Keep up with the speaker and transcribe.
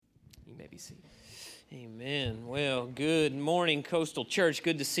You may be seated. Amen. Well, good morning, Coastal Church.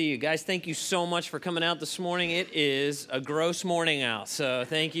 Good to see you guys. Thank you so much for coming out this morning. It is a gross morning out, so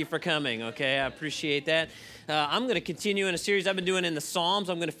thank you for coming, okay? I appreciate that. I'm going to continue in a series I've been doing in the Psalms.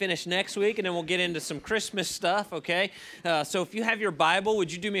 I'm going to finish next week, and then we'll get into some Christmas stuff, okay? So if you have your Bible,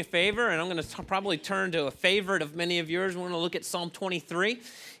 would you do me a favor? And I'm going to probably turn to a favorite of many of yours. We're going to look at Psalm 23.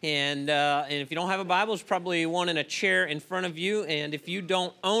 And if you don't have a Bible, there's probably one in a chair in front of you. And if you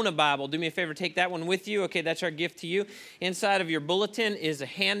don't own a Bible, do me a favor, take that one with you. Okay, that's our gift to you. Inside of your bulletin is a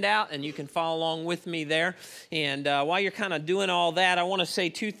handout, and you can follow along with me there. And while you're kind of doing all that, I want to say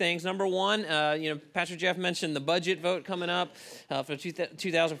two things. Number one, Pastor Jeff mentioned the budget vote coming up for the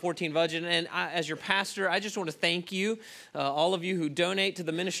 2014 budget. And as your pastor, I just want to thank you, all of you who donate to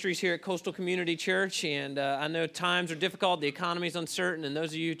the ministries here at Coastal Community Church. And I know times are difficult, the economy's uncertain, and those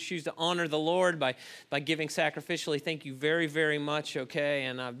of you who choose to honor the Lord by giving sacrificially, thank you very, very much, okay?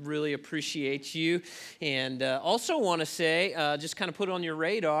 And I really appreciate you. And also want to say, just kind of put it on your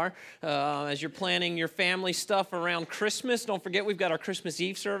radar, as you're planning your family stuff around Christmas, don't forget we've got our Christmas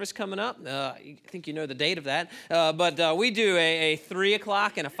Eve service coming up. I think you know the date of that. But we do a 3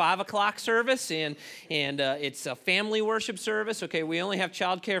 o'clock and a 5 o'clock service, and it's a family worship service, okay? We only have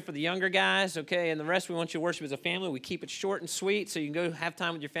childcare for the younger guys, okay? And the rest we want you to worship as a family. We keep it short and sweet, so you can go have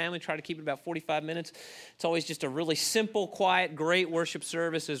time with your family, try to keep it about 45 minutes. It's always just a really simple, quiet, great worship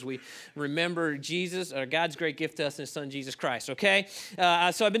service as we remember Jesus, or God's great gift to us in His Son, Jesus Christ, okay?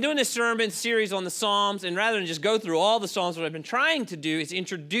 So I've been doing this sermon series on the Psalms, and rather than just go through all the Psalms, what I've been trying to do is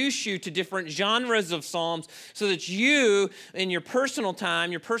introduce you to different genres of Psalms so that you, in your personal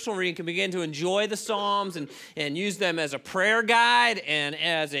time, your personal reading, can begin to enjoy the Psalms and use them as a prayer guide and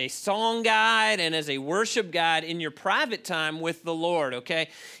as a song guide and as a worship guide in your private time with the Lord, okay?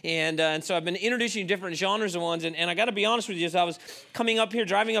 And so I've been introducing you to different genres of ones, and I got to be honest with you, as I was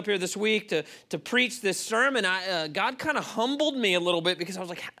driving up here this week to preach this sermon, God kind of humbled me a little bit because I was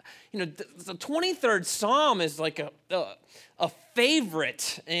like, the 23rd Psalm is like a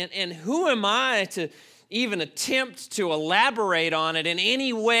favorite, and who am I to even attempt to elaborate on it in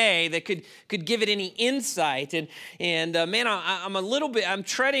any way that could give it any insight. And man, I'm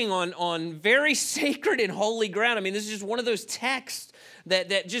treading on very sacred and holy ground. I mean, this is just one of those texts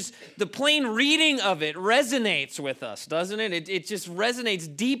that just the plain reading of it resonates with us, doesn't it? It just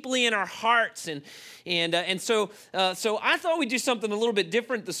resonates deeply in our hearts. And so I thought we'd do something a little bit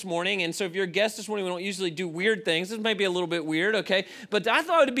different this morning. And so if you're a guest this morning, we don't usually do weird things. This may be a little bit weird, okay? But I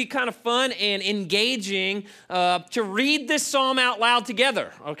thought it would be kind of fun and engaging to read this psalm out loud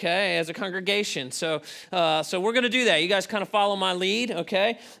together, okay, as a congregation. So we're going to do that. You guys kind of follow my lead,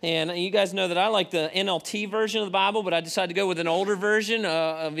 okay? And you guys know that I like the NLT version of the Bible, but I decided to go with an older version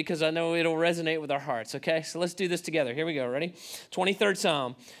because I know it'll resonate with our hearts, okay? So let's do this together. Here we go. Ready? 23rd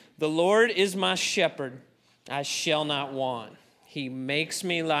Psalm. The Lord is my shepherd, I shall not want. He makes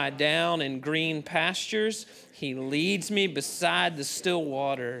me lie down in green pastures. He leads me beside the still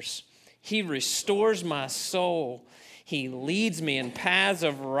waters. He restores my soul. He leads me in paths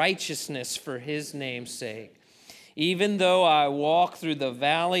of righteousness for His name's sake. Even though I walk through the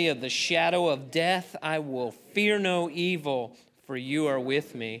valley of the shadow of death, I will fear no evil, for You are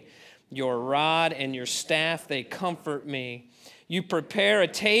with me. Your rod and Your staff, they comfort me. You prepare a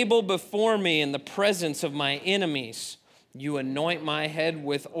table before me in the presence of my enemies. You anoint my head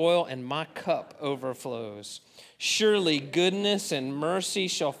with oil, and my cup overflows. Surely goodness and mercy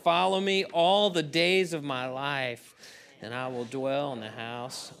shall follow me all the days of my life, and I will dwell in the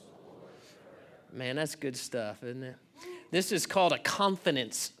house. Man, that's good stuff, isn't it? This is called a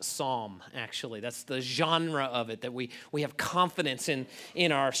confidence psalm, actually. That's the genre of it, that we have confidence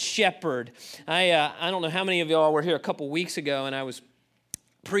in our shepherd. I don't know how many of y'all were here a couple weeks ago, and I was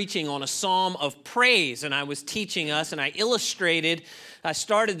preaching on a psalm of praise, and I was teaching us, and I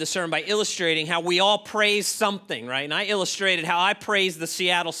started the sermon by illustrating how we all praise something, right? And I illustrated how I praise the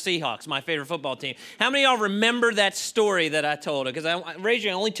Seattle Seahawks, my favorite football team. How many of y'all remember that story that I told? Because I raised you,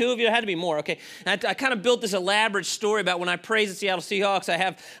 only two of you, it had to be more, okay? And I kind of built this elaborate story about when I praise the Seattle Seahawks,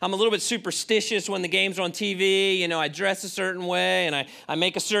 I'm a little bit superstitious when the game's on TV. I dress a certain way, and I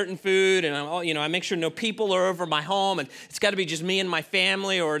make a certain food, and I make sure no people are over my home, and it's got to be just me and my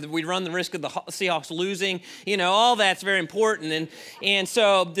family, or we'd run the risk of the Seahawks losing. All that's very important, and And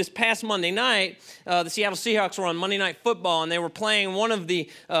so this past Monday night, the Seattle Seahawks were on Monday Night Football, and they were playing one of the,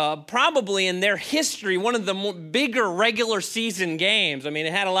 probably in their history, one of the bigger regular season games. I mean,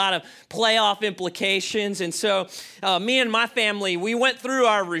 it had a lot of playoff implications. And so me and my family, we went through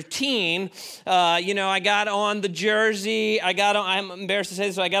our routine. I got on the jersey. I'm embarrassed to say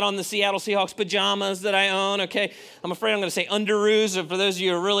this, so I got on the Seattle Seahawks pajamas that I own, okay? I'm afraid I'm going to say underoos for those of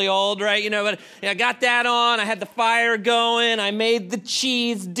you who are really old, right? But I got that on. I had the fire going. I made the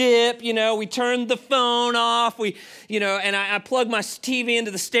cheese dip. We turned the phone off. And I plugged my TV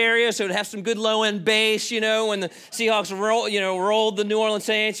into the stereo so it would have some good low-end bass, when the Seahawks rolled the New Orleans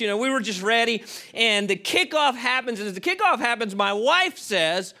Saints. We were just ready. And the kickoff happens. And as the kickoff happens, my wife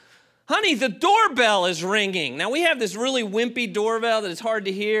says, "Honey, the doorbell is ringing." Now, we have this really wimpy doorbell that it's hard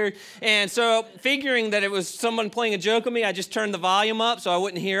to hear. And so figuring that it was someone playing a joke on me, I just turned the volume up so I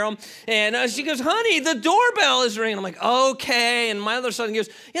wouldn't hear them. And she goes, "Honey, the doorbell is ringing." I'm like, "Okay." And my other son goes,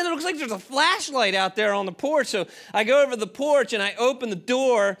 "Yeah, it looks like there's a flashlight out there on the porch." So I go over to the porch and I open the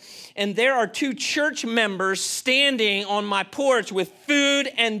door, and there are 2 church members standing on my porch with food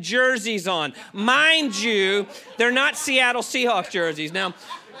and jerseys on. Mind you, they're not Seattle Seahawks jerseys. Now,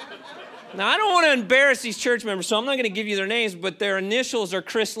 I don't want to embarrass these church members, so I'm not going to give you their names, but their initials are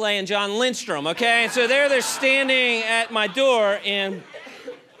Chris Lay and John Lindstrom, okay? And so they're standing at my door, and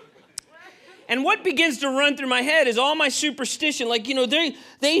what begins to run through my head is all my superstition. Like,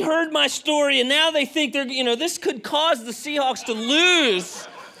 they heard my story, and now they think this could cause the Seahawks to lose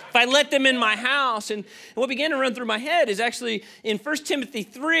if I let them in my house. And what began to run through my head is actually in 1 Timothy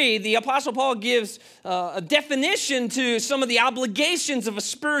 3, the Apostle Paul gives a definition to some of the obligations of a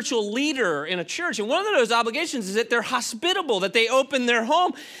spiritual leader in a church. And one of those obligations is that they're hospitable, that they open their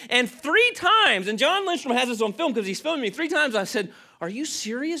home. And 3 times, and John Lindstrom has this on film because he's filming me, 3 times I said, "Are you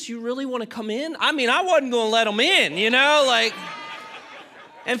serious? You really want to come in?" I mean, I wasn't going to let them in,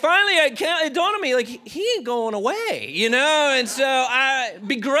 And finally, it dawned on me, he ain't going away, And so I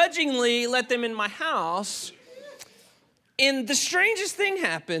begrudgingly let them in my house. And the strangest thing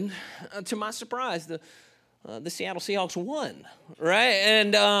happened, to my surprise. The Seattle Seahawks won, right?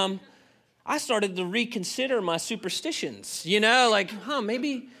 And I started to reconsider my superstitions,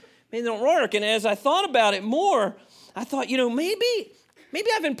 maybe they don't work. And as I thought about it more, I thought, maybe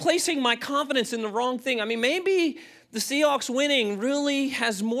I've been placing my confidence in the wrong thing. I mean, maybe the Seahawks winning really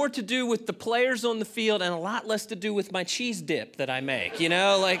has more to do with the players on the field and a lot less to do with my cheese dip that I make,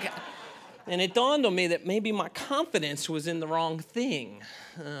 And it dawned on me that maybe my confidence was in the wrong thing.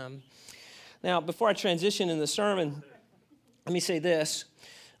 Now, before I transition in the sermon, let me say this.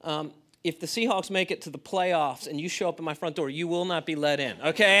 If the Seahawks make it to the playoffs and you show up at my front door, you will not be let in,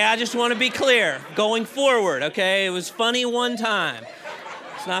 okay? I just want to be clear going forward, okay? It was funny one time.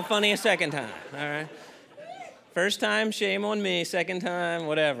 It's not funny a second time, all right? First time, shame on me. Second time,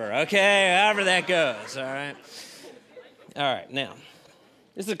 whatever. Okay, however that goes, all right? All right, now,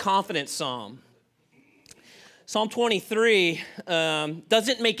 this is a confidence psalm. Psalm 23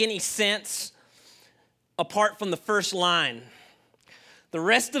 doesn't make any sense apart from the first line. The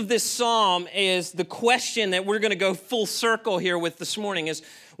rest of this psalm is the question that we're going to go full circle here with this morning is,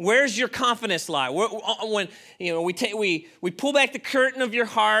 where's your confidence lie? When we pull back the curtain of your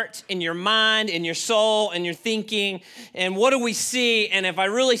heart and your mind and your soul and your thinking, and what do we see? And if I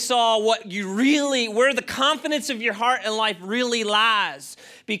really saw where the confidence of your heart and life really lies,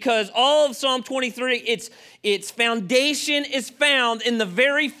 because all of Psalm 23, its foundation is found in the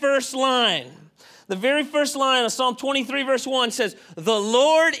very first line. The very first line of Psalm 23, verse 1 says, "The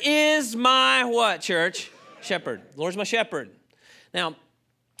Lord is my" what, church? Shepherd. The Lord's my shepherd. Now,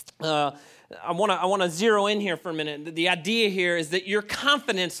 I want to zero in here for a minute. The idea here is that your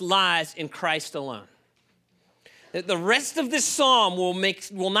confidence lies in Christ alone. The rest of this psalm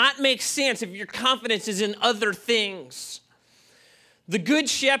will not make sense if your confidence is in other things. The Good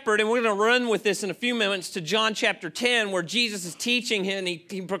Shepherd, and we're going to run with this in a few minutes to John chapter 10, where Jesus is teaching him, and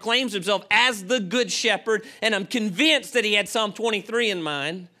he proclaims himself as the Good Shepherd, and I'm convinced that he had Psalm 23 in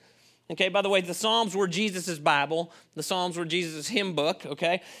mind. Okay, by the way, the Psalms were Jesus' Bible. The Psalms were Jesus' hymn book,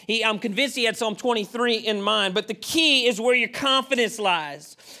 okay? I'm convinced he had Psalm 23 in mind, but the key is where your confidence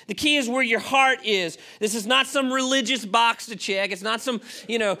lies. The key is where your heart is. This is not some religious box to check. It's not some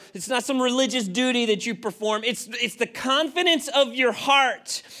religious duty that you perform. It's the confidence of your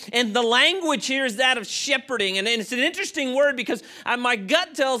heart. And the language here is that of shepherding. And it's an interesting word because my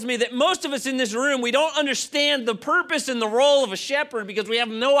gut tells me that most of us in this room, we don't understand the purpose and the role of a shepherd because we have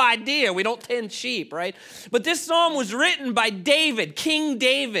no idea idea. We don't tend sheep, right? But this psalm was written by David, King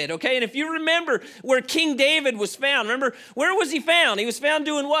David, okay? And if you remember where King David was found, remember, where was he found? He was found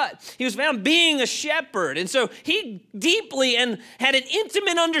doing what? He was found being a shepherd. And so he deeply and had an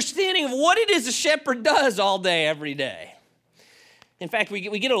intimate understanding of what it is a shepherd does all day, every day. In fact, we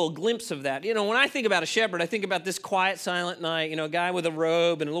get a little glimpse of that. You know, when I think about a shepherd, I think about this quiet, silent night, you know, a guy with a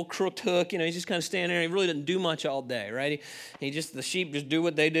robe and a little crooked hook, you know, he's just kind of standing there. He really doesn't do much all day, right? The sheep just do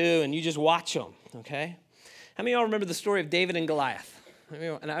what they do, and you just watch them, okay? How many of y'all remember the story of David and Goliath?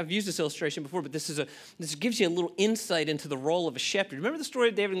 And I've used this illustration before, but this gives you a little insight into the role of a shepherd. Remember the story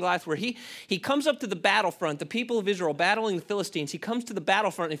of David and Goliath where he comes up to the battlefront, the people of Israel battling the Philistines. He comes to the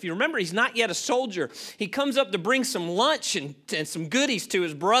battlefront. If you remember, he's not yet a soldier. He comes up to bring some lunch and some goodies to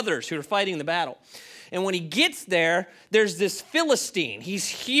his brothers who are fighting the battle. And when he gets there, there's this Philistine. He's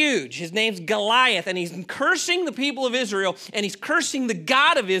huge. His name's Goliath, and he's cursing the people of Israel, and he's cursing the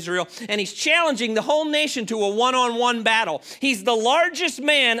God of Israel, and he's challenging the whole nation to a one-on-one battle. He's the largest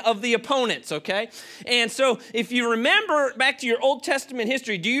man of the opponents, okay? And so if you remember back to your Old Testament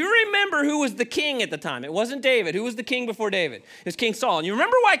history, do you remember who was the king at the time? It wasn't David. Who was the king before David? It was King Saul. And you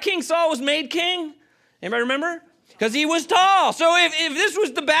remember why King Saul was made king? Anybody remember? Because he was tall. So if this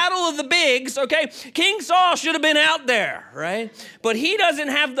was the battle of the bigs, okay, King Saul should have been out there, right? But he doesn't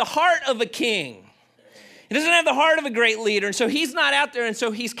have the heart of a king. He doesn't have the heart of a great leader, and so he's not out there, and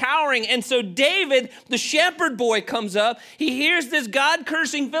so he's cowering. And so David, the shepherd boy, comes up. He hears this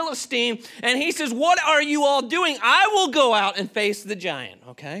God-cursing Philistine, and he says, "What are you all doing? I will go out and face the giant,"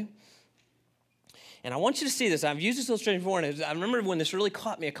 okay? And I want you to see this. I've used this illustration before, and I remember when this really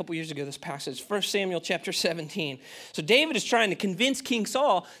caught me a couple years ago, this passage, 1 Samuel chapter 17. So David is trying to convince King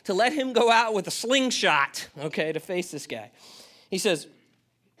Saul to let him go out with a slingshot, okay, to face this guy. He says,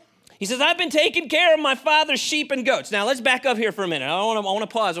 I've been taking care of my father's sheep and goats. Now, let's back up here for a minute. I want to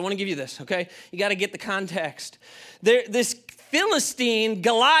pause. I want to give you this, okay? You got to get the context. This Philistine,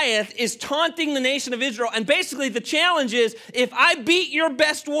 Goliath, is taunting the nation of Israel. And basically the challenge is, if I beat your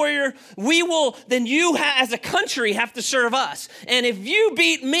best warrior, then you as a country have to serve us. And if you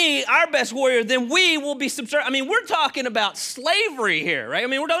beat me, our best warrior, then we will be subservient. I mean, we're talking about slavery here, right? I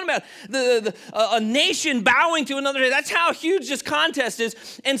mean, we're talking about a nation bowing to another. That's how huge this contest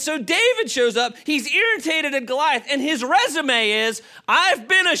is. And so David shows up. He's irritated at Goliath. And his resume is, I've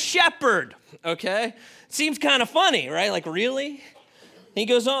been a shepherd, okay? Seems kind of funny, right? Like, really? He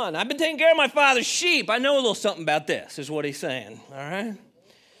goes on, I've been taking care of my father's sheep. I know a little something about this, is what he's saying, all right?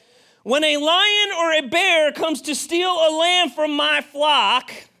 When a lion or a bear comes to steal a lamb from my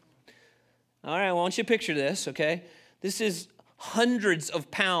flock, all right, I want you to picture this, okay? This is hundreds of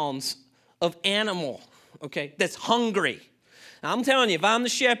pounds of animal, okay, that's hungry. Now, I'm telling you, if I'm the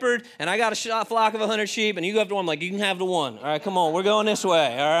shepherd and I got a flock of 100 sheep and you go up to one, I'm like, you can have the one. All right, come on, we're going this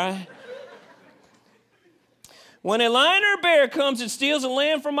way, all right? When a lion or bear comes and steals a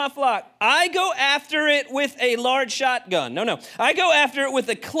lamb from my flock, I go after it with a large shotgun. No. I go after it with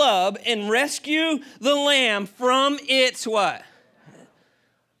a club and rescue the lamb from its what?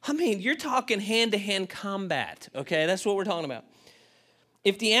 I mean, you're talking hand-to-hand combat, okay? That's what we're talking about.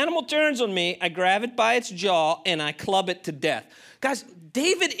 If the animal turns on me, I grab it by its jaw and I club it to death. Guys,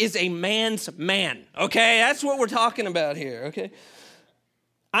 David is a man's man, okay? That's what we're talking about here, okay?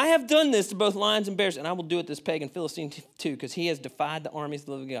 I have done this to both lions and bears, and I will do it to this pagan Philistine too, because he has defied the armies of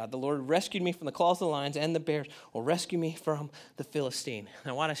the living God. The Lord rescued me from the claws of the lions, and the bears will rescue me from the Philistine. And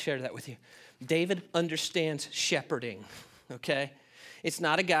I want to share that with you. David understands shepherding, okay? It's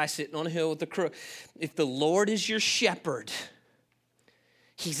not a guy sitting on a hill with a crook. If the Lord is your shepherd,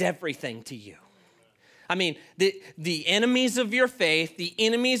 he's everything to you. I mean, the enemies of your faith, the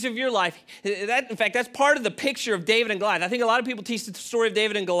enemies of your life, in fact, that's part of the picture of David and Goliath. I think a lot of people teach the story of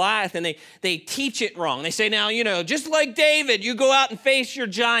David and Goliath, and they teach it wrong. They say, now, just like David, you go out and face your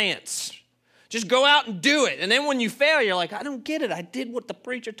giants. Just go out and do it. And then when you fail, you're like, I don't get it. I did what the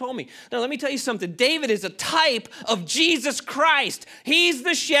preacher told me. Now, let me tell you something. David is a type of Jesus Christ. He's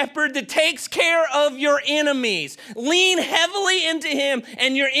the shepherd that takes care of your enemies. Lean heavily into him,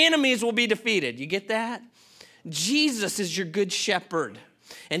 and your enemies will be defeated. You get that? Jesus is your good shepherd.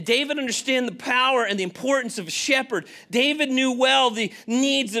 And David understood the power and the importance of a shepherd. David knew well the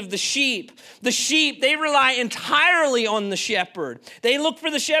needs of the sheep. The sheep, they rely entirely on the shepherd. They look for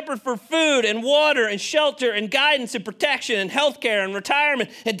the shepherd for food and water and shelter and guidance and protection and health care and retirement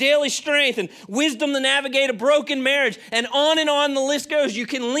and daily strength and wisdom to navigate a broken marriage. And on the list goes. You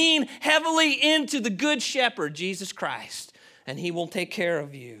can lean heavily into the good shepherd, Jesus Christ, and he will take care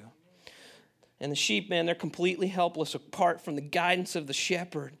of you. And the sheep, man, they're completely helpless apart from the guidance of the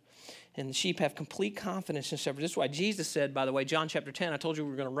shepherd. And the sheep have complete confidence in the shepherd. This is why Jesus said, by the way, John chapter 10, I told you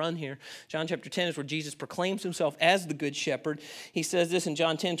we were going to run here. John chapter 10 is where Jesus proclaims himself as the good shepherd. He says this in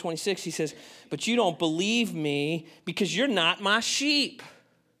John 10:26. He says, but you don't believe me because you're not my sheep.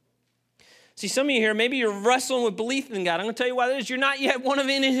 See, some of you here, maybe you're wrestling with belief in God. I'm going to tell you why that is. You're not yet one of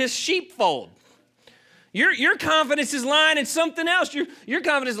in his sheepfold. Your confidence is lying in something else. Your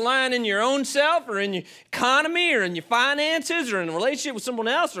confidence is lying in your own self or in your economy or in your finances or in a relationship with someone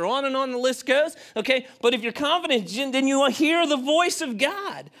else or on and on the list goes. Okay, but if you're confident, then you will hear the voice of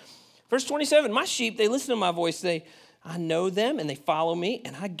God. Verse 27, my sheep, they listen to my voice. I know them and they follow me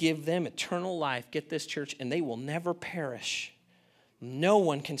and I give them eternal life. Get this, church, and they will never perish. No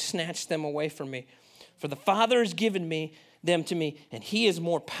one can snatch them away from me. For the Father has given them to me, and he is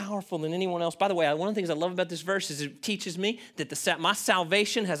more powerful than anyone else. By the way, one of the things I love about this verse is it teaches me that my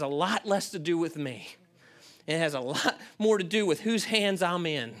salvation has a lot less to do with me. It has a lot more to do with whose hands I'm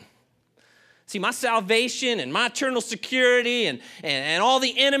in. See, my salvation and my eternal security and all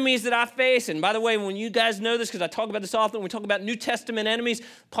the enemies that I face, and by the way, when you guys know this, because I talk about this often, when we talk about New Testament enemies,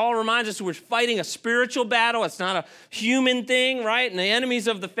 Paul reminds us we're fighting a spiritual battle. It's not a human thing, right? And the enemies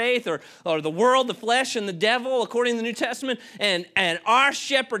of the faith or the world, the flesh, and the devil, according to the New Testament, and our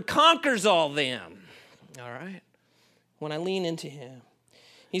shepherd conquers all them, all right? When I lean into him.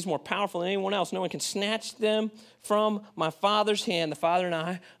 He's more powerful than anyone else. No one can snatch them from my Father's hand. The Father and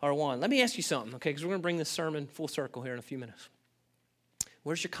I are one. Let me ask you something, okay, because we're going to bring this sermon full circle here in a few minutes.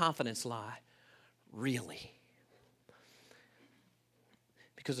 Where's your confidence lie? Really?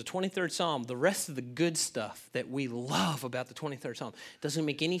 Because the 23rd Psalm, the rest of the good stuff that we love about the 23rd Psalm doesn't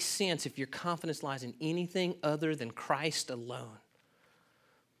make any sense if your confidence lies in anything other than Christ alone.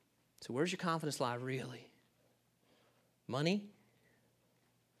 So where's your confidence lie really? Money?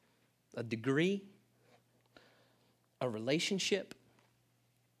 A degree, a relationship.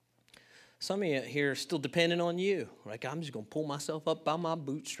 Some of you here are still dependent on you. Like, I'm just going to pull myself up by my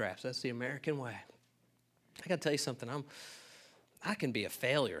bootstraps. That's the American way. I got to tell you something. I can be a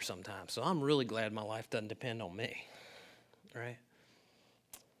failure sometimes, so I'm really glad my life doesn't depend on me. Right?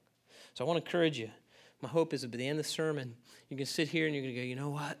 So I want to encourage you. My hope is at the end of the sermon, you can sit here and you're going to go, you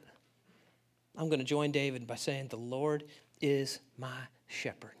know what? I'm going to join David by saying, the Lord is my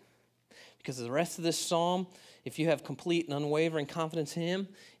shepherd. Because the rest of this psalm, if you have complete and unwavering confidence in him,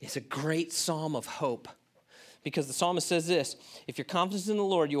 it's a great psalm of hope. Because the psalmist says this, if you're confident in the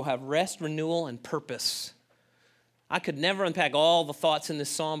Lord, you'll have rest, renewal, and purpose. I could never unpack all the thoughts in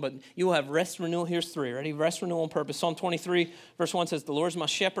this psalm, but you will have rest, renewal. Here's three. Ready? Rest, renewal, and purpose. Psalm 23, verse 1 says, the Lord is my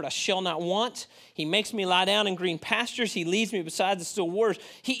shepherd, I shall not want. He makes me lie down in green pastures. He leads me beside the still waters.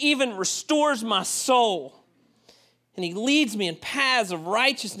 He even restores my soul. And he leads me in paths of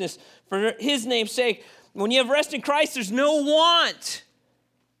righteousness for his name's sake. When you have rest in Christ, there's no want.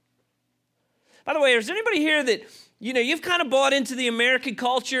 By the way, is there anybody here that, you've kind of bought into the American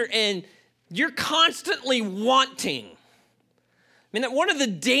culture and you're constantly wanting? I mean, one of the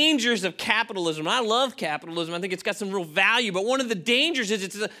dangers of capitalism, I love capitalism, I think it's got some real value, but one of the dangers is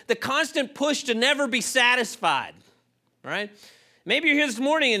it's the constant push to never be satisfied, right? Maybe you're here this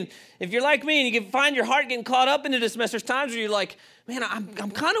morning, and if you're like me and you can find your heart getting caught up into this mess, there's times where you're like, man, I'm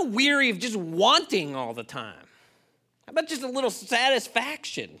kind of weary of just wanting all the time. How about just a little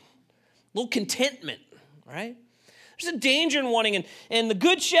satisfaction, a little contentment, right? There's a danger in wanting, and the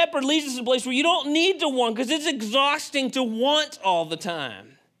good shepherd leads us to a place where you don't need to want because it's exhausting to want all the time.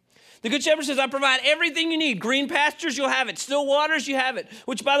 The good shepherd says, I provide everything you need. Green pastures, you'll have it. Still waters, you have it.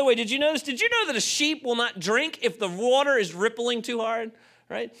 Which, by the way, did you know this? Did you know that a sheep will not drink if the water is rippling too hard?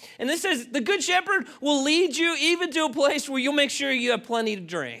 Right? And this says, the good shepherd will lead you even to a place where you'll make sure you have plenty to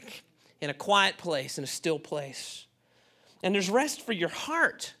drink. In a quiet place, in a still place. And there's rest for your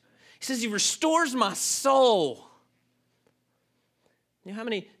heart. He says, he restores my soul. How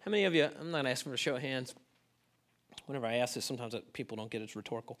many of you, I'm not asking for a show of hands. Whenever I ask this, sometimes people don't get it. It's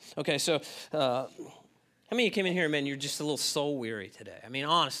rhetorical. Okay, so how many of you came in here, man, you're just a little soul weary today? I mean,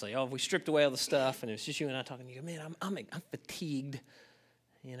 honestly, if we stripped away all the stuff and it was just you and I talking, you go, man, I'm fatigued,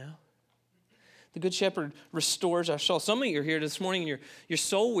 The good shepherd restores our soul. Some of you are here this morning and you're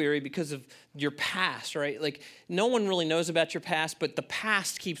soul weary because of your past, right? Like, no one really knows about your past, but the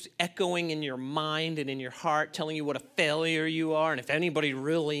past keeps echoing in your mind and in your heart, telling you what a failure you are. And if anybody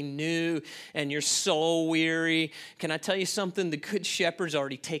really knew, and you're soul weary, can I tell you something? The good shepherd's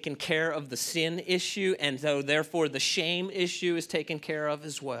already taken care of the sin issue, and so therefore the shame issue is taken care of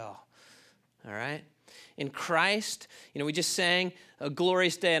as well. All right? In Christ, we just sang A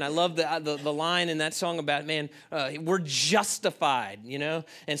Glorious Day, and I love the line in that song about, we're justified,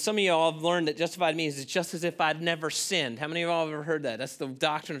 And some of y'all have learned that justified means it's just as if I'd never sinned. How many of y'all have ever heard that? That's the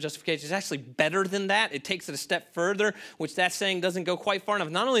doctrine of justification. It's actually better than that. It takes it a step further, which that saying doesn't go quite far enough.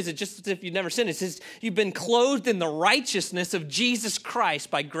 Not only is it just as if you've never sinned, it says you've been clothed in the righteousness of Jesus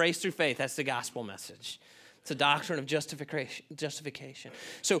Christ by grace through faith. That's the gospel message. It's a doctrine of justification.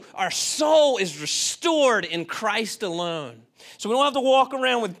 So our soul is restored in Christ alone. So we don't have to walk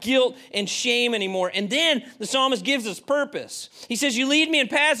around with guilt and shame anymore. And then the psalmist gives us purpose. He says, you lead me in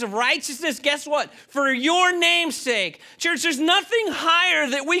paths of righteousness. Guess what? For your name's sake. Church, there's nothing higher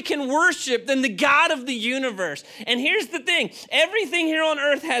that we can worship than the God of the universe. And here's the thing. Everything here on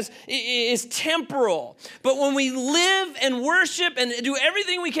earth is temporal. But when we live and worship and do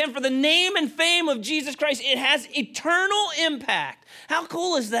everything we can for the name and fame of Jesus Christ, it has eternal impact. How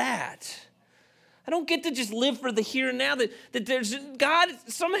cool is that? I don't get to just live for the here and now, that there's God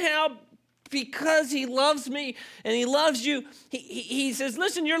somehow, because he loves me and he loves you, he says,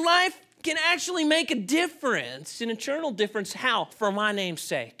 listen, your life can actually make a difference, an eternal difference. How? For my name's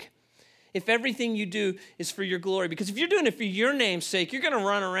sake. If everything you do is for your glory. Because if you're doing it for your name's sake, you're going to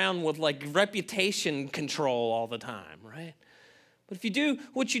run around with like reputation control all the time, right? But if you do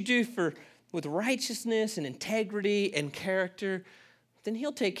what you do with righteousness and integrity and character, then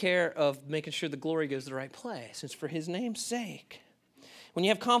he'll take care of making sure the glory goes to the right place. It's for his name's sake. When you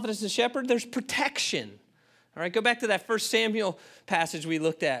have confidence in the shepherd, there's protection. All right, go back to that 1 Samuel passage we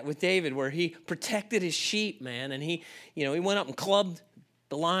looked at with David, where he protected his sheep, man, and he went up and clubbed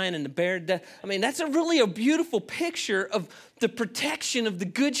the lion and the bear to death. That's really a beautiful picture of the protection of the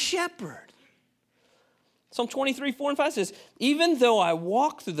good shepherd. Psalm 23, 4 and 5 says, even though I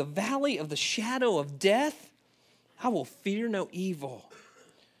walk through the valley of the shadow of death, I will fear no evil,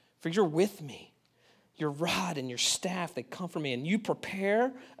 for you're with me. Your rod and your staff, they comfort me. And you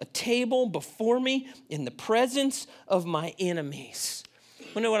prepare a table before me in the presence of my enemies.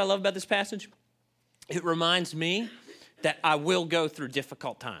 You know what I love about this passage? It reminds me that I will go through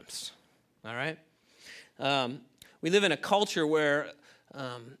difficult times. All right? We live in a culture where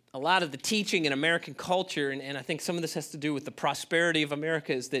a lot of the teaching in American culture, and I think some of this has to do with the prosperity of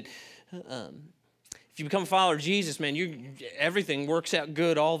America, is that if you become a follower of Jesus, man, everything works out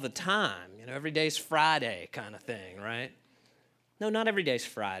good all the time. Every day's Friday kind of thing, right? No, not every day's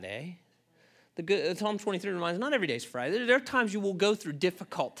Friday. Psalm 23 reminds us, not every day's Friday. There are times you will go through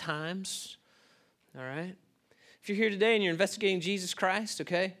difficult times, all right? If you're here today and you're investigating Jesus Christ,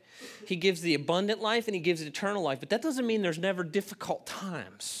 okay, he gives the abundant life and he gives eternal life, but that doesn't mean there's never difficult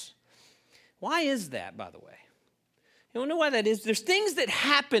times. Why is that, by the way? You know why that is? There's things that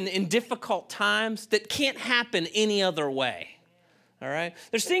happen in difficult times that can't happen any other way, all right?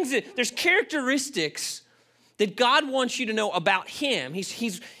 There's characteristics that God wants you to know about him.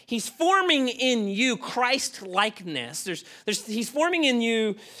 He's forming in you Christ-likeness. He's forming in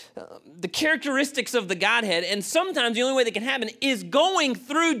you the characteristics of the Godhead, and sometimes the only way that can happen is going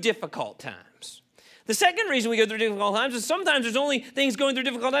through difficult times. The second reason we go through difficult times is sometimes there's only things going through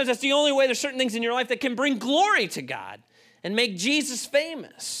difficult times. That's the only way there's certain things in your life that can bring glory to God and make Jesus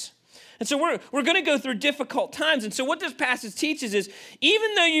famous. And so we're going to go through difficult times. And so what this passage teaches is,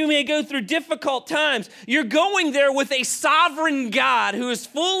 even though you may go through difficult times, you're going there with a sovereign God who is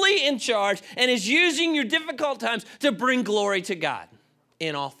fully in charge and is using your difficult times to bring glory to God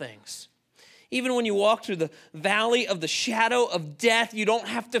in all things. Even when you walk through the valley of the shadow of death, you don't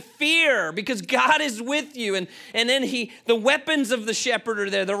have to fear because God is with you. And then the weapons of the shepherd are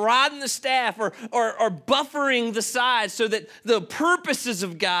there. The rod and the staff are buffering the sides so that the purposes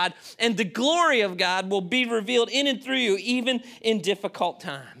of God and the glory of God will be revealed in and through you, even in difficult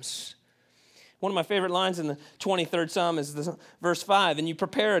times. One of my favorite lines in the 23rd Psalm is verse 5, and you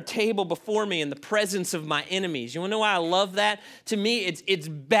prepare a table before me in the presence of my enemies. You want to know why I love that? To me, it's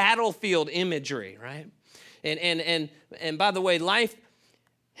battlefield imagery, right? And by the way, life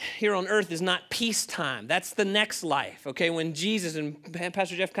here on earth is not peacetime. That's the next life, okay? When Jesus, and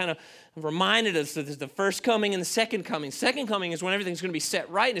Pastor Jeff kind of reminded us that there's the first coming and the second coming. Second coming is when everything's going to be set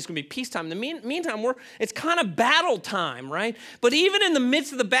right and it's going to be peacetime. In the meantime, it's kind of battle time, right? But even in the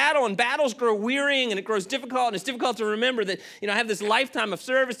midst of the battle, and battles grow wearying and it grows difficult, and it's difficult to remember that, I have this lifetime of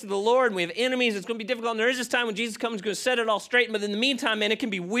service to the Lord and we have enemies. It's going to be difficult. And there is this time when Jesus comes and going to set it all straight. But in the meantime, man, it can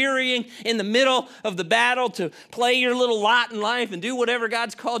be wearying in the middle of the battle to play your little lot in life and do whatever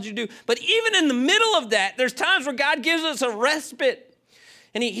God's called you to do. But even in the middle of that, there's times where God gives us a respite.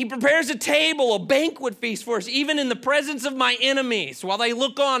 And he prepares a table, a banquet feast for us, even in the presence of my enemies, while they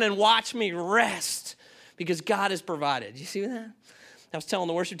look on and watch me rest, because God has provided. You see that? I was telling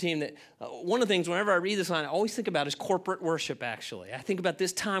the worship team that one of the things, whenever I read this line, I always think about is corporate worship, actually. I think about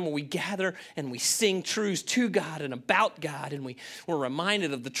this time where we gather and we sing truths to God and about God, and we're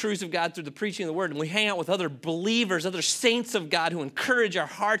reminded of the truths of God through the preaching of the word, and we hang out with other believers, other saints of God who encourage our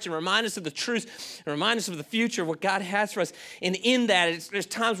hearts and remind us of the truth and remind us of the future of what God has for us. And in that, there's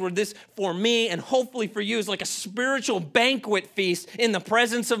times where this, for me and hopefully for you, is like a spiritual banquet feast in the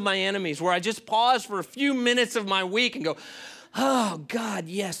presence of my enemies, where I just pause for a few minutes of my week and go, oh, God,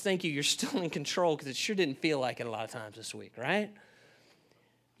 yes, thank you. You're still in control, because it sure didn't feel like it a lot of times this week, right?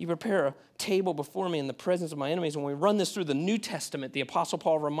 You prepare a table before me in the presence of my enemies. When we run this through the New Testament, the Apostle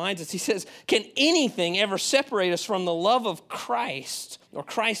Paul reminds us, he says, can anything ever separate us from the love of Christ or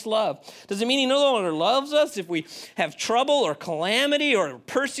Christ's love? Does it mean he no longer loves us if we have trouble or calamity or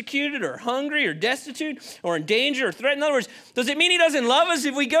persecuted or hungry or destitute or in danger or threatened? In other words, does it mean he doesn't love us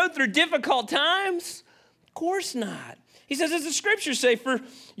if we go through difficult times? Of course not. He says, as the scriptures say, for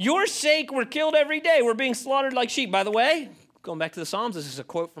your sake we're killed every day. We're being slaughtered like sheep. By the way, going back to the Psalms, this is a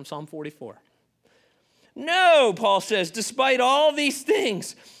quote from Psalm 44. No, Paul says, despite all these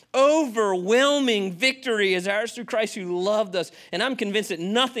things, overwhelming victory is ours through Christ who loved us. And I'm convinced that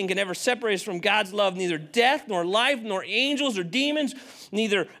nothing can ever separate us from God's love, neither death, nor life, nor angels, or demons,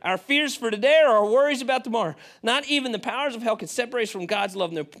 neither our fears for today or our worries about tomorrow. Not even the powers of hell can separate us from God's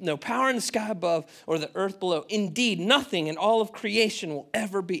love. No power in the sky above or the earth below. Indeed, nothing in all of creation will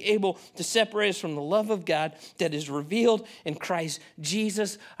ever be able to separate us from the love of God that is revealed in Christ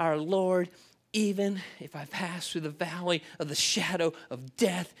Jesus our Lord. Even if I pass through the valley of the shadow of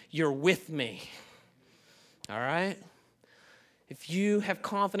death, you're with me. All right? If you have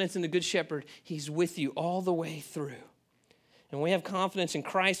confidence in the Good Shepherd, he's with you all the way through. And when we have confidence in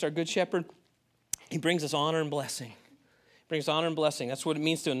Christ, our Good Shepherd, he brings us honor and blessing. He brings honor and blessing. That's what it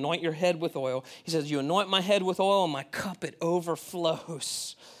means to anoint your head with oil. He says, you anoint my head with oil, and my cup, it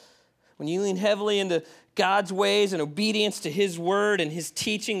overflows. When you lean heavily into God's ways and obedience to his word and his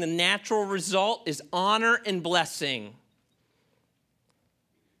teaching, the natural result is honor and blessing.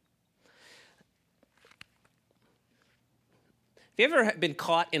 Have you ever been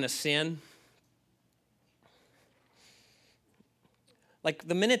caught in a sin? Like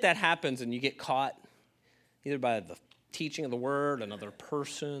the minute that happens and you get caught, either by the teaching of the word, another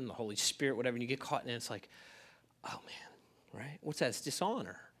person, the Holy Spirit, whatever, and you get caught in it, it's like, oh man, right? What's that? It's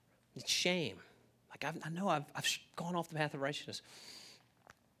dishonor. It's shame. Like I know I've gone off the path of righteousness.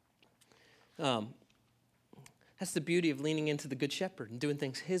 That's the beauty of leaning into the Good Shepherd and doing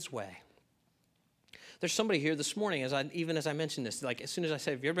things his way. There's somebody here this morning, even as I mentioned this, like as soon as I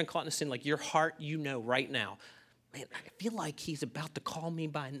say, have you ever been caught in a sin, like your heart, you know right now, man, I feel like he's about to call me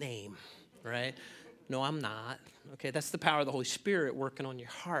by name, right? No, I'm not. Okay, that's the power of the Holy Spirit working on your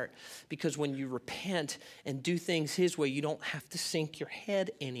heart, because when you repent and do things his way, you don't have to sink your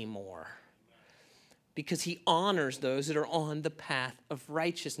head anymore, because he honors those that are on the path of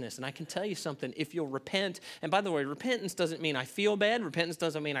righteousness. And I can tell you something, if you'll repent, and by the way, repentance doesn't mean I feel bad. Repentance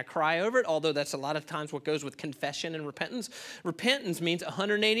doesn't mean I cry over it, although that's a lot of times what goes with confession and repentance. Repentance means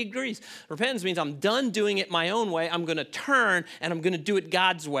 180 degrees. Repentance means I'm done doing it my own way. I'm going to turn and I'm going to do it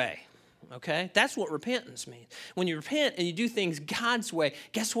God's way. Okay? That's what repentance means. When you repent and you do things God's way,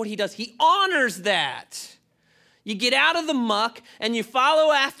 guess what he does? He honors that. You get out of the muck and you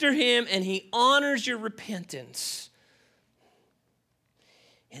follow after him, and he honors your repentance.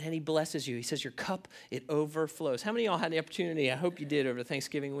 And then he blesses you. He says, your cup, it overflows. How many of y'all had the opportunity, I hope you did over the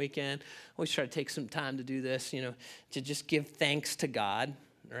Thanksgiving weekend, I always try to take some time to do this, to just give thanks to God,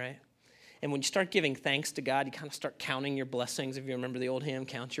 right? And when you start giving thanks to God, you kind of start counting your blessings. If you remember the old hymn,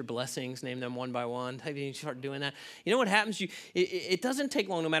 count your blessings, name them one by one. Have you start doing that? You know what happens? It doesn't take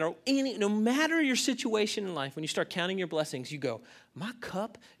long, no matter your situation in life. When you start counting your blessings, you go, my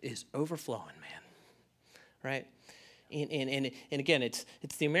cup is overflowing, man. Right? And again, it's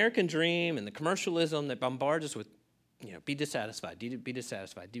the American dream and the commercialism that bombards us with, be dissatisfied, be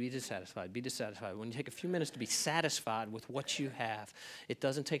dissatisfied, be dissatisfied, be dissatisfied. When you take a few minutes to be satisfied with what you have, it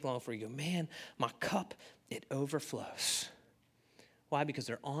doesn't take long for you to go, man, my cup, it overflows. Why? Because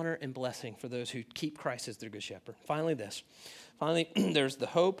they're honor and blessing for those who keep Christ as their good shepherd. Finally, there's the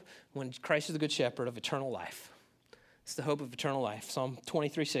hope when Christ is the good shepherd of eternal life. It's the hope of eternal life. Psalm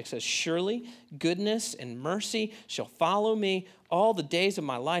 23:6 says, surely goodness and mercy shall follow me all the days of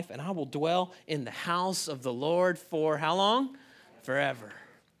my life, and I will dwell in the house of the Lord for how long? Forever.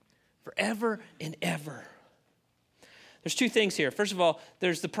 Forever and ever. There's two things here. First of all,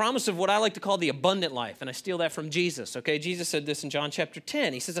 there's the promise of what I like to call the abundant life, and I steal that from Jesus, okay? Jesus said this in John chapter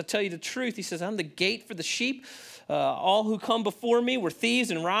 10. He says, I'll tell you the truth. He says, I'm the gate for the sheep. All who come before me were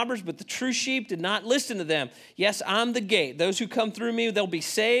thieves and robbers, but the true sheep did not listen to them. Yes, I'm the gate. Those who come through me, they'll be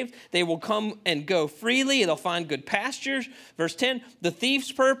saved. They will come and go freely, and they'll find good pastures. Verse 10, the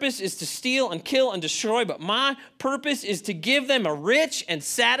thief's purpose is to steal and kill and destroy, but my purpose is to give them a rich and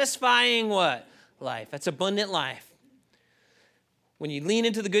satisfying what? Life. That's abundant life. When you lean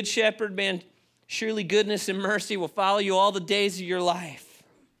into the good shepherd, man, surely goodness and mercy will follow you all the days of your life.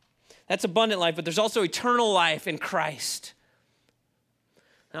 That's abundant life, but there's also eternal life in Christ.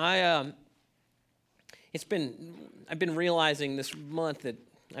 Now, I've been realizing this month that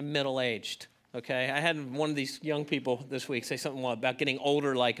I'm middle-aged, okay? I had one of these young people this week say something about getting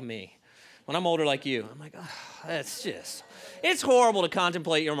older like me. When I'm older like you, I'm like, oh, it's horrible to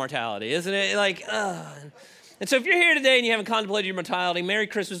contemplate your mortality, isn't it? Like, And so if you're here today and you haven't contemplated your mortality, Merry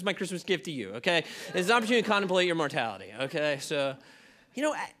Christmas, my Christmas gift to you, okay? It's an opportunity to contemplate your mortality, okay? So,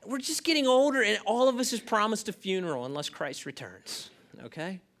 we're just getting older, and all of us is promised a funeral unless Christ returns,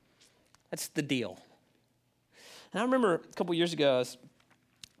 okay? That's the deal. And I remember a couple years ago, I was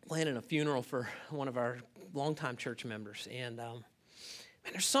planning a funeral for one of our longtime church members, and man,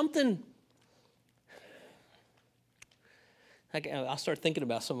 there's something. I'll start thinking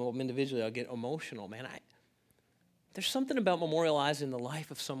about some of them individually. I'll get emotional, man. There's something about memorializing the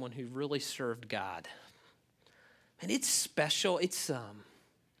life of someone who really served God. And it's special. It's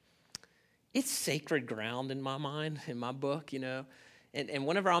sacred ground in my mind, in my book, And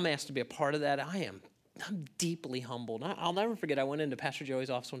whenever I'm asked to be a part of that, I'm deeply humbled. I'll never forget, I went into Pastor Joey's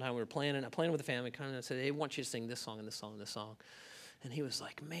office one time. We were planning. I planned with the family, and I said, hey, I want you to sing this song and this song and this song. And he was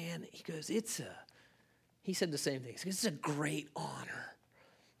like, man, he goes, he said the same thing. He goes, it's a great honor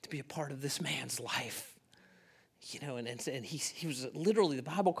to be a part of this man's life. And he was literally, the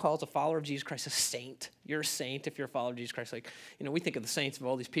Bible calls a follower of Jesus Christ a saint. You're a saint if you're a follower of Jesus Christ. We think of the saints of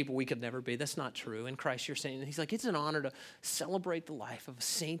all these people we could never be. That's not true. In Christ, you're a saint. And he's like, it's an honor to celebrate the life of a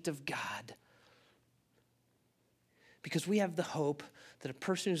saint of God. Because we have the hope that a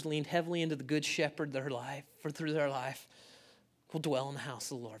person who's leaned heavily into the good shepherd through their life will dwell in the house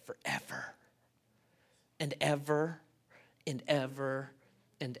of the Lord forever and ever and ever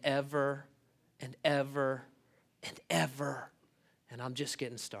and ever and ever and ever, and I'm just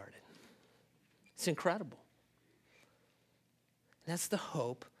getting started. It's incredible. That's the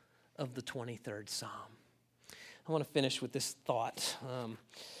hope of the 23rd Psalm. I want to finish with this thought.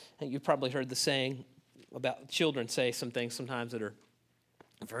 You've probably heard the saying about children say some things sometimes that are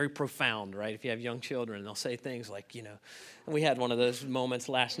very profound, right? If you have young children, they'll say things like, and we had one of those moments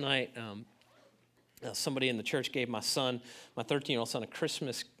last night. Somebody in the church gave my 13-year-old son,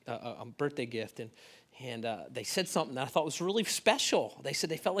 a birthday gift, and they said something that I thought was really special. They said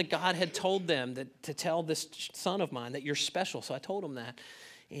they felt like God had told them to tell this son of mine that you're special. So I told him that.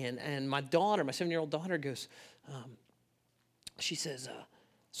 And my daughter, my 7-year-old daughter goes, she says,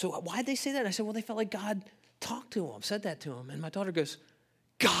 so why'd they say that? And I said, well, they felt like God talked to them, said that to them. And my daughter goes,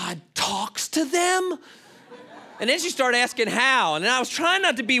 God talks to them? And then she started asking how. And I was trying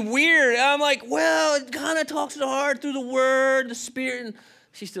not to be weird. I'm like, well, it kind of talks to the heart through the word, the spirit. And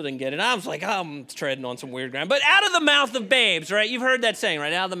she still didn't get it. I was like, I'm treading on some weird ground. But out of the mouth of babes, right? You've heard that saying,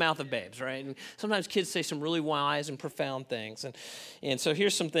 right? Out of the mouth of babes, right? And sometimes kids say some really wise and profound things. And so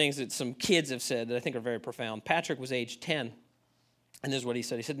here's some things that some kids have said that I think are very profound. Patrick was age 10. And this is what he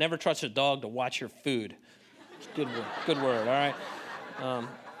said. He said, never trust a dog to watch your food. Good word, all right?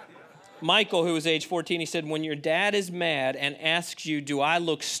 Michael, who was age 14, he said, when your dad is mad and asks you, do I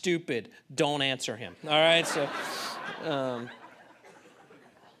look stupid, don't answer him. All right, so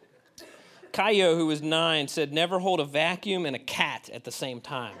Kaio, who was 9, said, never hold a vacuum and a cat at the same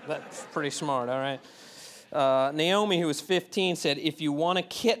time. That's pretty smart, all right? Naomi, who was 15, said, if you want a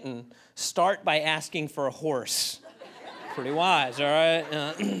kitten, start by asking for a horse. Pretty wise, all right?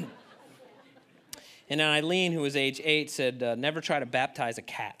 And then Eileen, who was age 8, said, never try to baptize a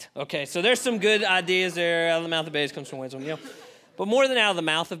cat. Okay, so there's some good ideas there. Out of the mouth of babes comes some wisdom, But more than out of the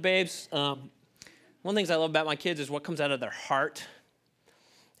mouth of babes, one of the things I love about my kids is what comes out of their heart,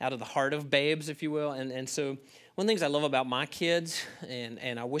 out of the heart of babes, if you will. And so one of the things I love about my kids,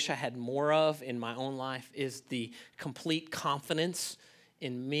 and I wish I had more of in my own life, is the complete confidence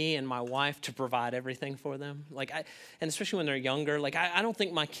in me and my wife to provide everything for them. And especially when they're younger, I don't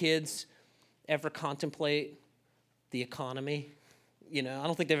think my kids ever contemplate the economy. I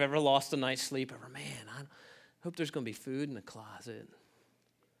don't think they've ever lost a night's sleep over, man, I hope there's going to be food in the closet.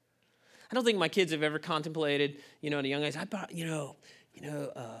 I don't think my kids have ever contemplated, at a young age,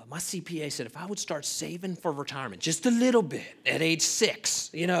 My CPA said if I would start saving for retirement just a little bit at age 6,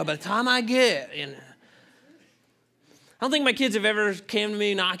 by the time I get, I don't think my kids have ever came to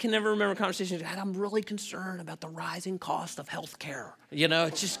me. I can never remember conversations. Dad, I'm really concerned about the rising cost of health care.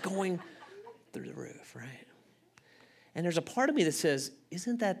 It's just going through the roof, right? And there's a part of me that says,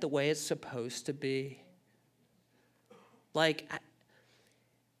 isn't that the way it's supposed to be?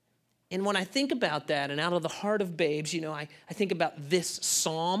 And when I think about that, and out of the heart of babes, I think about this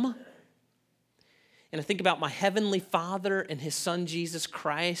psalm, and I think about my heavenly Father and his Son, Jesus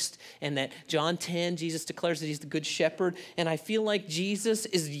Christ, and that John 10, Jesus declares that he's the good shepherd, and I feel like Jesus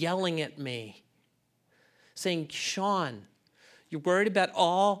is yelling at me, saying, Sean, you're worried about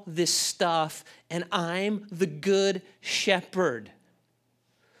all this stuff, and I'm the good shepherd.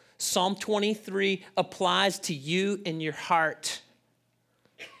 Psalm 23 applies to you and your heart.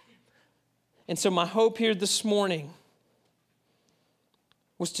 And so my hope here this morning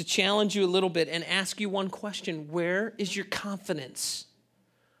was to challenge you a little bit and ask you one question. Where is your confidence?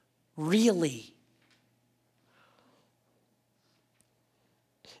 Really?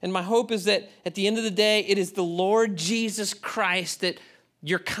 And my hope is that at the end of the day, it is the Lord Jesus Christ that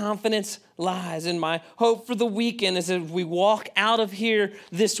your confidence lies. And my hope for the weekend is that as we walk out of here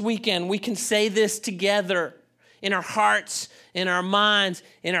this weekend, we can say this together in our hearts, in our minds,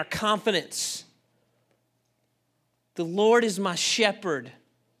 in our confidence. The Lord is my shepherd.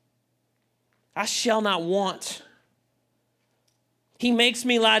 I shall not want. He makes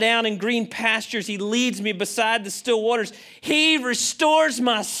me lie down in green pastures. He leads me beside the still waters. He restores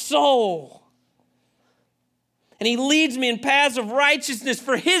my soul. And he leads me in paths of righteousness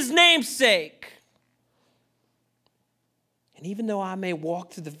for his name's sake. And even though I may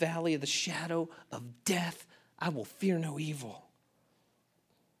walk through the valley of the shadow of death, I will fear no evil.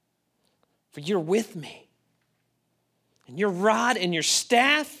 For you're with me. And your rod and your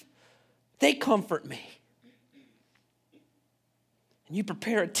staff, they comfort me. And you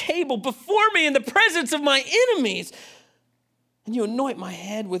prepare a table before me in the presence of my enemies. And you anoint my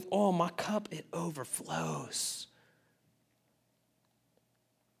head with oil. My cup, it overflows.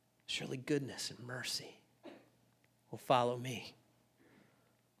 Surely goodness and mercy will follow me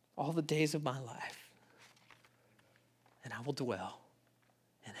all the days of my life. And I will dwell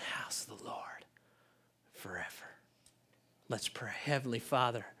in the house of the Lord forever. Let's pray. Heavenly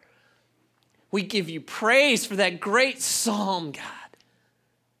Father, we give you praise for that great psalm, God.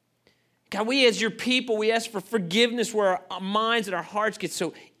 God, we as your people, we ask for forgiveness where our minds and our hearts get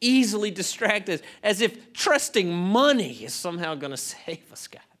so easily distracted, as if trusting money is somehow going to save us,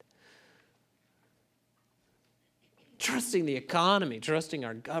 God. Trusting the economy, trusting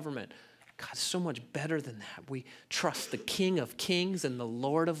our government. God, so much better than that. We trust the King of Kings and the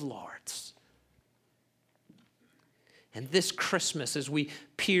Lord of Lords. And this Christmas, as we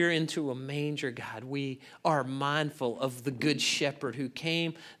peer into a manger, God, we are mindful of the Good Shepherd who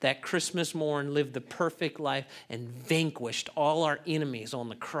came that Christmas morn, lived the perfect life, and vanquished all our enemies on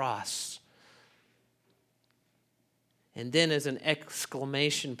the cross. And then as an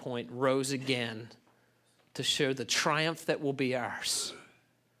exclamation point, rose again to show the triumph that will be ours.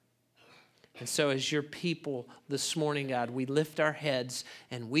 And so as your people this morning, God, we lift our heads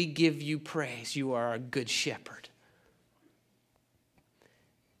and we give you praise. You are our good shepherd.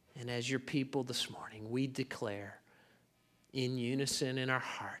 And as your people this morning, we declare in unison in our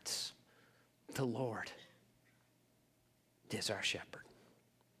hearts, the Lord is our shepherd.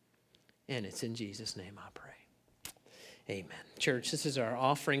 And it's in Jesus' name I pray. Amen. Church, this is our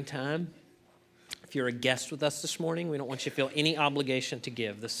offering time. If you're a guest with us this morning, we don't want you to feel any obligation to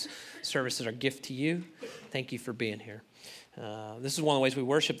give. This service is our gift to you. Thank you for being here. This is one of the ways we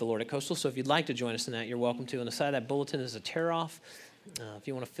worship the Lord at Coastal, so if you'd like to join us in that, you're welcome to. On the side of that bulletin is a tear-off. If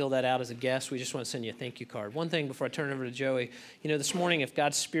you want to fill that out as a guest, we just want to send you a thank you card. One thing before I turn it over to Joey, this morning, if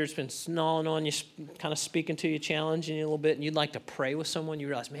God's Spirit's been gnawing on you, kind of speaking to you, challenging you a little bit, and you'd like to pray with someone, you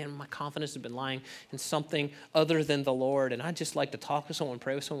realize, man, my confidence has been lying in something other than the Lord, and I'd just like to talk to someone,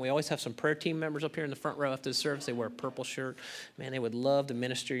 pray with someone. We always have some prayer team members up here in the front row after the service. They wear a purple shirt. Man, they would love to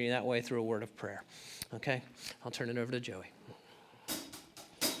minister you that way through a word of prayer. Okay? I'll turn it over to Joey.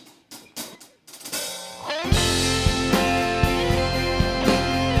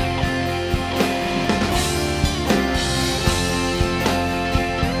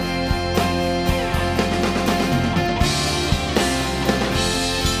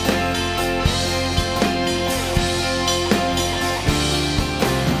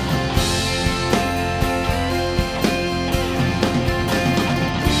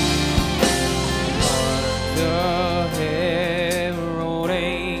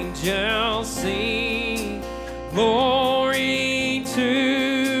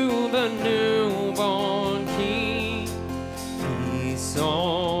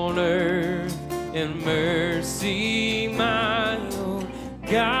 and mercy, my own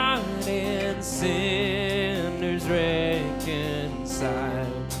God, and sinners reconciled.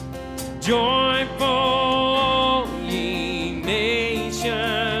 Joyful, all ye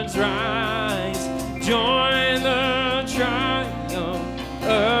nations, rise, join the triumph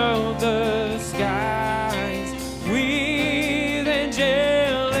of the skies. With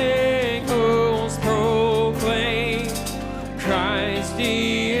angelic hosts proclaim, Christ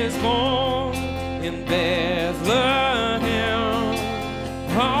he is born in Bethlehem.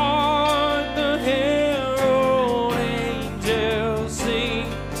 Hark the herald angels sing,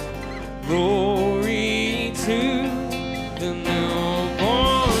 glory to the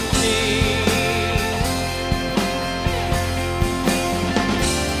newborn King.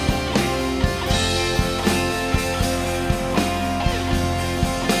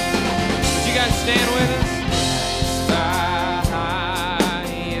 Would you guys stand with us? The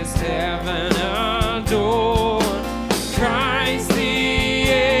highest heaven adored Christ the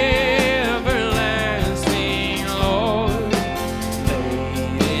everlasting Lord.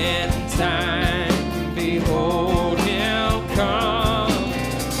 Late in time, behold him come,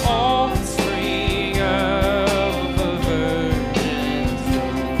 offspring of the virgin's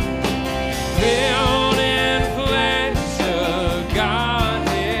womb. Veiled in flesh, a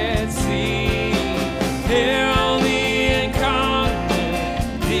Godhead seen, hail the incarnate,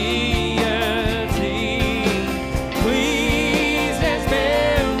 the